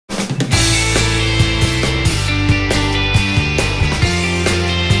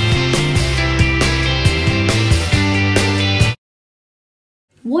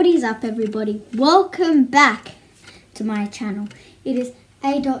What is up, everybody? Welcome back to my channel. It is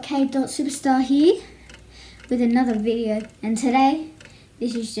A.K.Superstar here with another video, and today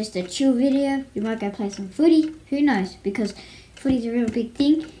this is just a chill video. We might go play some footy, who knows, because footy's a real big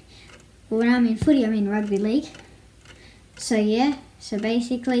thing. Well, when I mean footy, I mean rugby league. So yeah, so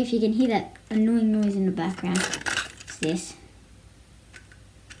basically if you can hear that annoying noise in the background, it's this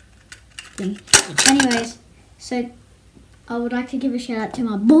thing. Anyways, so I would like to give a shout out to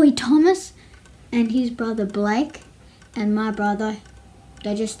my boy Thomas and his brother Blake and my brother.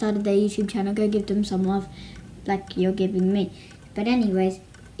 They just started their YouTube channel. Go give them some love like you're giving me. But anyways,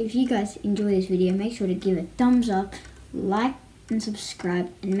 if you guys enjoy this video, make sure to give it a thumbs up, like and subscribe,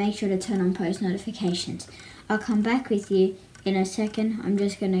 and make sure to turn on post notifications. I'll come back with you in a second. I'm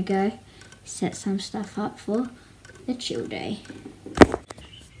just going to go set some stuff up for the chill day.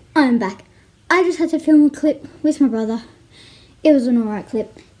 I'm back. I just had to film a clip with my brother. It was an alright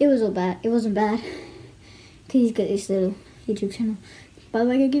clip. It wasn't bad. Because he's got this little YouTube channel. But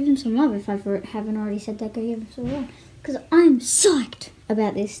like, I give him some love if I haven't already said that. Go give him some love. Because I'm psyched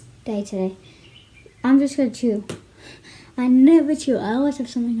about this day today. I'm just going to chill. I never chill. I always have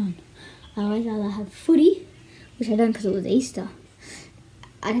something on. I always either have footy, which I don't because it was Easter.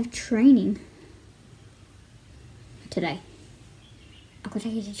 I'd have training today. I could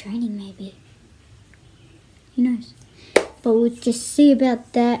take you to training maybe. Who knows? But we'll just see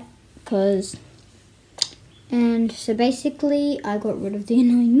about that, and so basically I got rid of the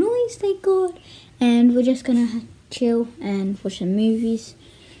annoying noise, thank God, and we're just gonna chill and watch some movies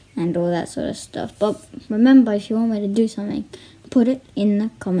and all that sort of stuff. But remember, if you want me to do something, put it in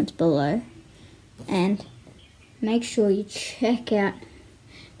the comments below, and make sure you check out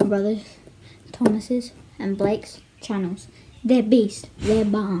my brothers Thomas's and Blake's channels. They're beast, they're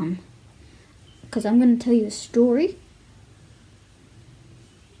bomb. Because I'm going to tell you a story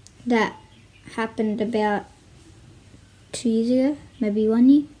that happened about 2 years ago, maybe 1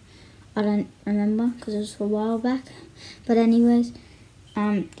 year. I don't remember because it was a while back. But anyways,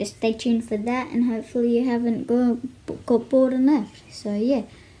 just stay tuned for that, and hopefully you haven't got bored and left. So yeah,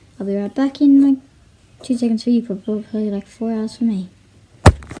 I'll be right back in like 2 seconds for you, probably like 4 hours for me.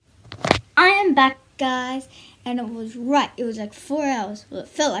 I am back, guys. And it was right. It was like 4 hours. Well, it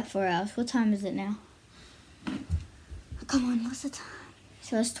felt like 4 hours. What time is it now? Come on, what's the time?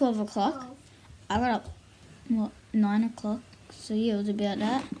 So it's 12 o'clock. I got up, 9 o'clock. So yeah, it was about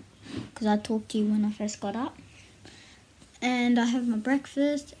that. Because I talked to you when I first got up. And I have my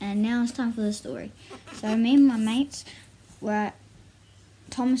breakfast. And now it's time for the story. So me and my mates were at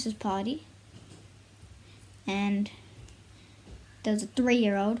Thomas's party. And there was a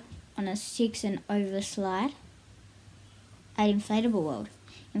 3-year-old on a 6 and over slide at Inflatable World.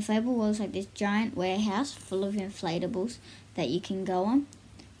 Inflatable World is like this giant warehouse full of inflatables that you can go on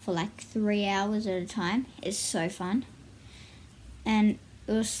for like 3 hours at a time. It's so fun. And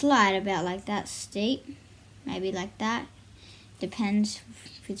it will slide about like that steep, maybe like that. Depends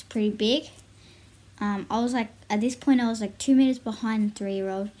if it's pretty big. I was like, at this point I was like 2 meters behind the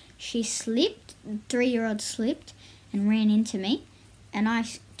 3-year-old. She slipped, the 3-year-old slipped and ran into me. And I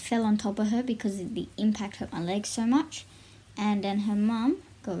fell on top of her because the impact hurt my legs so much. And then her mum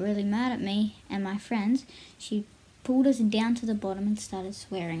got really mad at me and my friends. She pulled us down to the bottom and started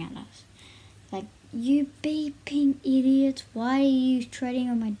swearing at us. Like, you beeping idiots, why are you treading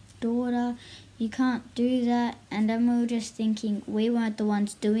on my daughter? You can't do that. And then we were just thinking we weren't the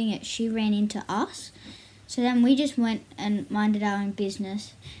ones doing it. She ran into us. So then we just went and minded our own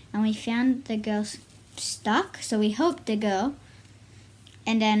business. And we found the girl stuck, so we helped the girl.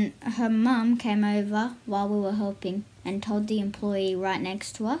 And then her mum came over while we were helping and told the employee right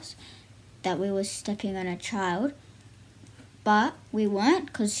next to us that we were stepping on a child. But we weren't,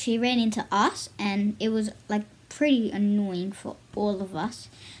 because she ran into us, and it was like pretty annoying for all of us,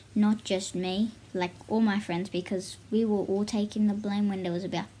 not just me, like all my friends, because we were all taking the blame when there was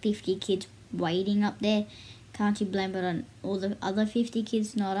about 50 kids waiting up there. Can't you blame it on all the other 50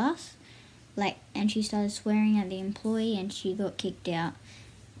 kids, not us? Like, and she started swearing at the employee and she got kicked out.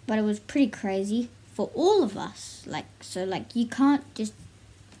 But it was pretty crazy for all of us. Like, so like you can't just,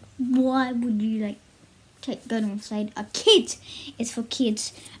 why would you like go to inflate a kid? It's for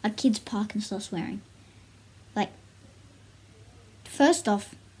kids. A kid's park and start swearing. Like, first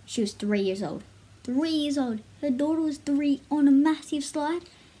off, she was 3 years old. 3 years old. Her daughter was 3 on a massive slide.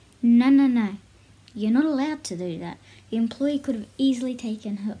 No. You're not allowed to do that. The employee could have easily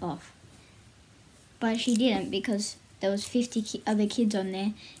taken her off. But she didn't, because there was 50 other kids on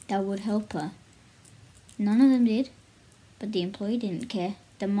there that would help her. None of them did, but the employee didn't care.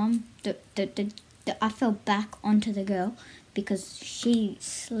 The mum, I fell back onto the girl because she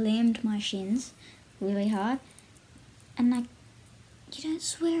slammed my shins really hard. And like, you don't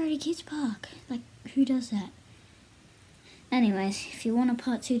swear at a kids park. Like, who does that? Anyways, if you want a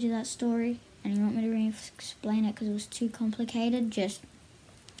part 2 to that story and you want me to re-explain it because it was too complicated, just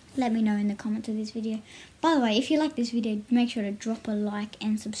let me know in the comments of this video. By the way, if you like this video, make sure to drop a like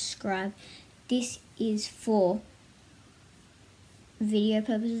and subscribe. This is for video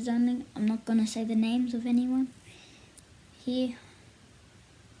purposes only. I'm not going to say the names of anyone here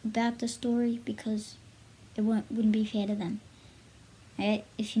about the story because it wouldn't be fair to them.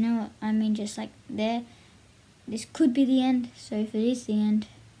 If you know what I mean, just like there, this could be the end. So if it is the end,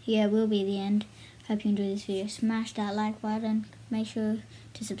 yeah, it will be the end. Hope you enjoyed this video. Smash that like button. Make sure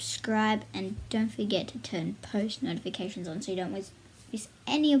to subscribe and don't forget to turn post notifications on so you don't miss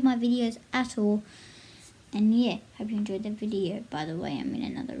any of my videos at all. And yeah, hope you enjoyed the video. By the way, I'm in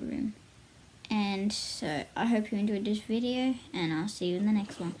another room. And so I hope you enjoyed this video and I'll see you in the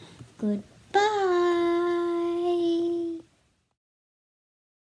next one. Good.